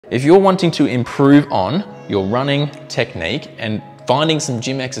if you're wanting to improve on your running technique and finding some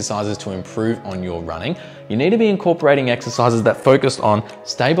gym exercises to improve on your running, you need to be incorporating exercises that focus on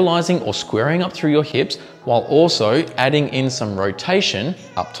stabilizing or squaring up through your hips while also adding in some rotation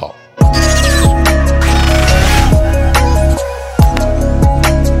up top.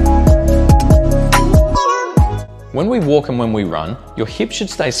 When we walk and when we run, your hips should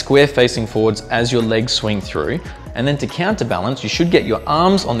stay square facing forwards as your legs swing through. And then to counterbalance, you should get your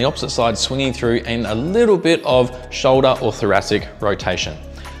arms on the opposite side swinging through and a little bit of shoulder or thoracic rotation.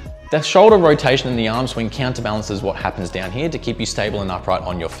 The shoulder rotation and the arm swing counterbalances what happens down here to keep you stable and upright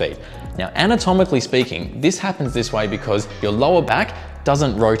on your feet. Now, anatomically speaking, this happens this way because your lower back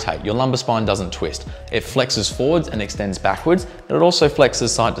doesn't rotate, your lumbar spine doesn't twist. It flexes forwards and extends backwards, and it also flexes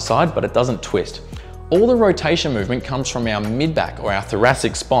side to side, but it doesn't twist. All the rotation movement comes from our mid-back or our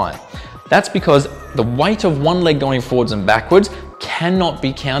thoracic spine. That's because the weight of one leg going forwards and backwards cannot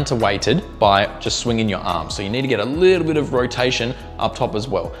be counterweighted by just swinging your arms. So you need to get a little bit of rotation up top as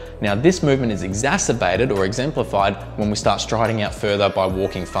well. Now this movement is exacerbated or exemplified when we start striding out further by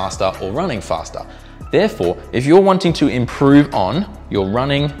walking faster or running faster. Therefore, if you're wanting to improve on your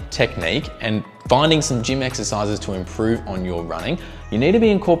running technique and finding some gym exercises to improve on your running, you need to be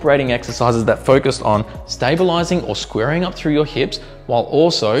incorporating exercises that focus on stabilizing or squaring up through your hips while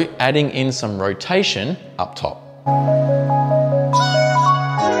also adding in some rotation up top.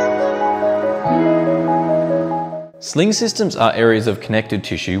 Sling systems are areas of connective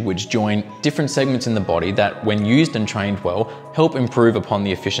tissue which join different segments in the body that, when used and trained well, help improve upon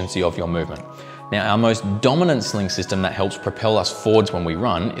the efficiency of your movement. Now, our most dominant sling system that helps propel us forwards when we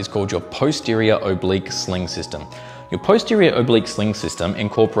run is called your posterior oblique sling system. Your posterior oblique sling system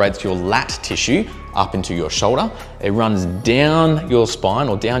incorporates your lat tissue up into your shoulder. It runs down your spine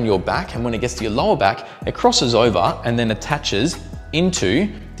or down your back, and when it gets to your lower back, it crosses over and then attaches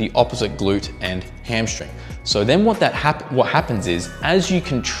into the opposite glute and hamstring. So then what happens is, as you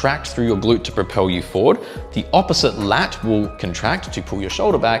contract through your glute to propel you forward, the opposite lat will contract to pull your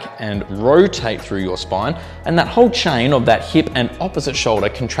shoulder back and rotate through your spine, and that whole chain of that hip and opposite shoulder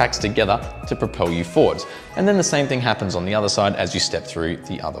contracts together to propel you forwards. And then the same thing happens on the other side as you step through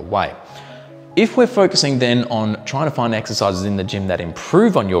the other way. If we're focusing then on trying to find exercises in the gym that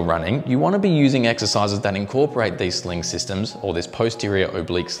improve on your running, you want to be using exercises that incorporate these sling systems or this posterior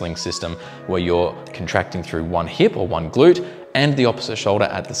oblique sling system where you're contracting through one hip or one glute and the opposite shoulder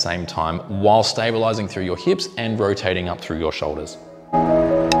at the same time while stabilizing through your hips and rotating up through your shoulders.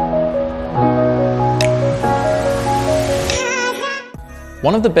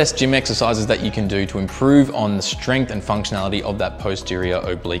 One of the best gym exercises that you can do to improve on the strength and functionality of that posterior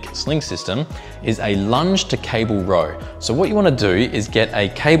oblique sling system is a lunge to cable row. So what you want to do is get a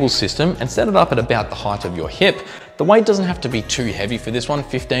cable system and set it up at about the height of your hip. The weight doesn't have to be too heavy for this one.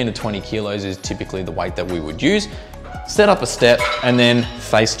 15 to 20 kilos is typically the weight that we would use. Set up a step and then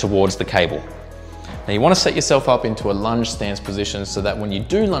face towards the cable. Now you want to set yourself up into a lunge stance position so that when you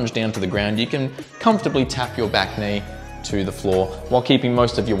do lunge down to the ground, you can comfortably tap your back knee to the floor while keeping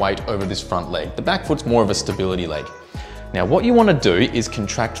most of your weight over this front leg. The back foot's more of a stability leg. Now what you want to do is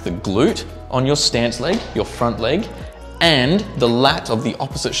contract the glute on your stance leg, your front leg, and the lat of the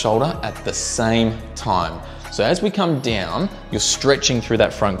opposite shoulder at the same time. So as we come down, you're stretching through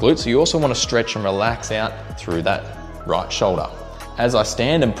that front glute, so you also want to stretch and relax out through that right shoulder. As I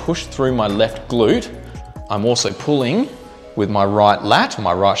stand and push through my left glute, I'm also pulling with my right lat,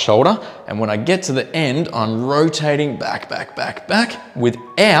 my right shoulder, and when I get to the end, I'm rotating back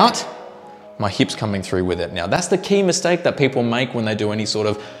without my hips coming through with it. Now that's the key mistake that people make when they do any sort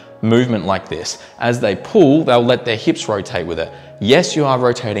of movement like this. As they pull, they'll let their hips rotate with it. Yes, you are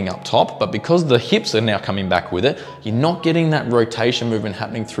rotating up top, but because the hips are now coming back with it, you're not getting that rotation movement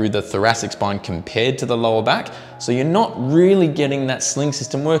happening through the thoracic spine compared to the lower back, so you're not really getting that sling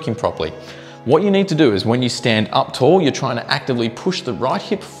system working properly. What you need to do is when you stand up tall, you're trying to actively push the right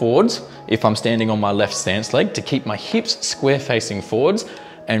hip forwards, if I'm standing on my left stance leg, to keep my hips square facing forwards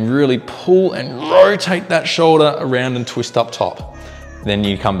and really pull and rotate that shoulder around and twist up top. Then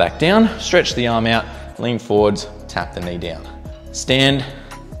you come back down, stretch the arm out, lean forwards, tap the knee down. Stand,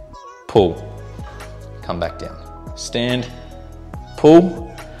 pull, come back down. Stand,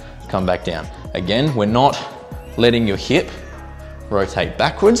 pull, come back down. Again, we're not letting your hip rotate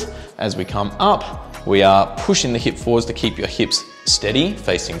backwards. As we come up, we are pushing the hip forwards to keep your hips steady,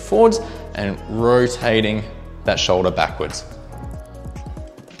 facing forwards, and rotating that shoulder backwards.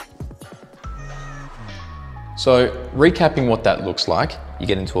 So recapping what that looks like, you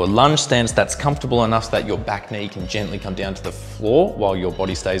get into a lunge stance that's comfortable enough that your back knee can gently come down to the floor while your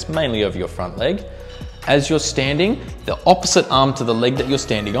body stays mainly over your front leg. As you're standing, the opposite arm to the leg that you're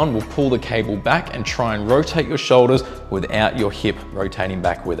standing on will pull the cable back and try and rotate your shoulders without your hip rotating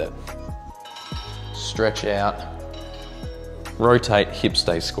back with it. Stretch out, rotate, hip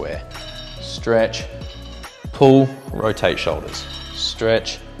stays square. Stretch, pull, rotate shoulders.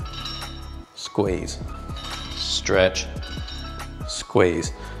 Stretch, squeeze. Stretch,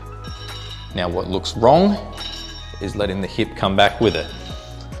 squeeze. Now what looks wrong is letting the hip come back with it.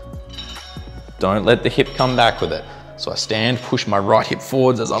 Don't let the hip come back with it. So I stand, push my right hip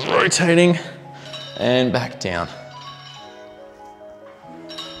forwards as I'm rotating and back down.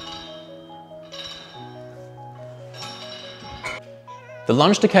 The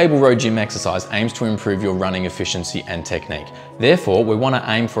lunge to cable row gym exercise aims to improve your running efficiency and technique. Therefore, we want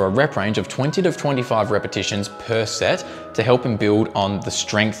to aim for a rep range of 20 to 25 repetitions per set to help and build on the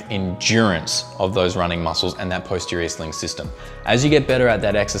strength endurance of those running muscles and that posterior sling system. As you get better at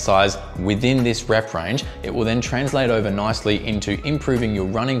that exercise within this rep range, it will then translate over nicely into improving your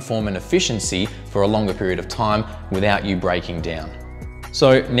running form and efficiency for a longer period of time without you breaking down.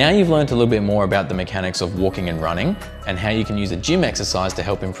 So now you've learned a little bit more about the mechanics of walking and running and how you can use a gym exercise to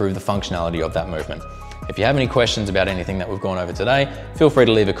help improve the functionality of that movement. If you have any questions about anything that we've gone over today, feel free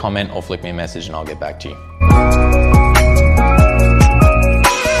to leave a comment or flick me a message and I'll get back to you.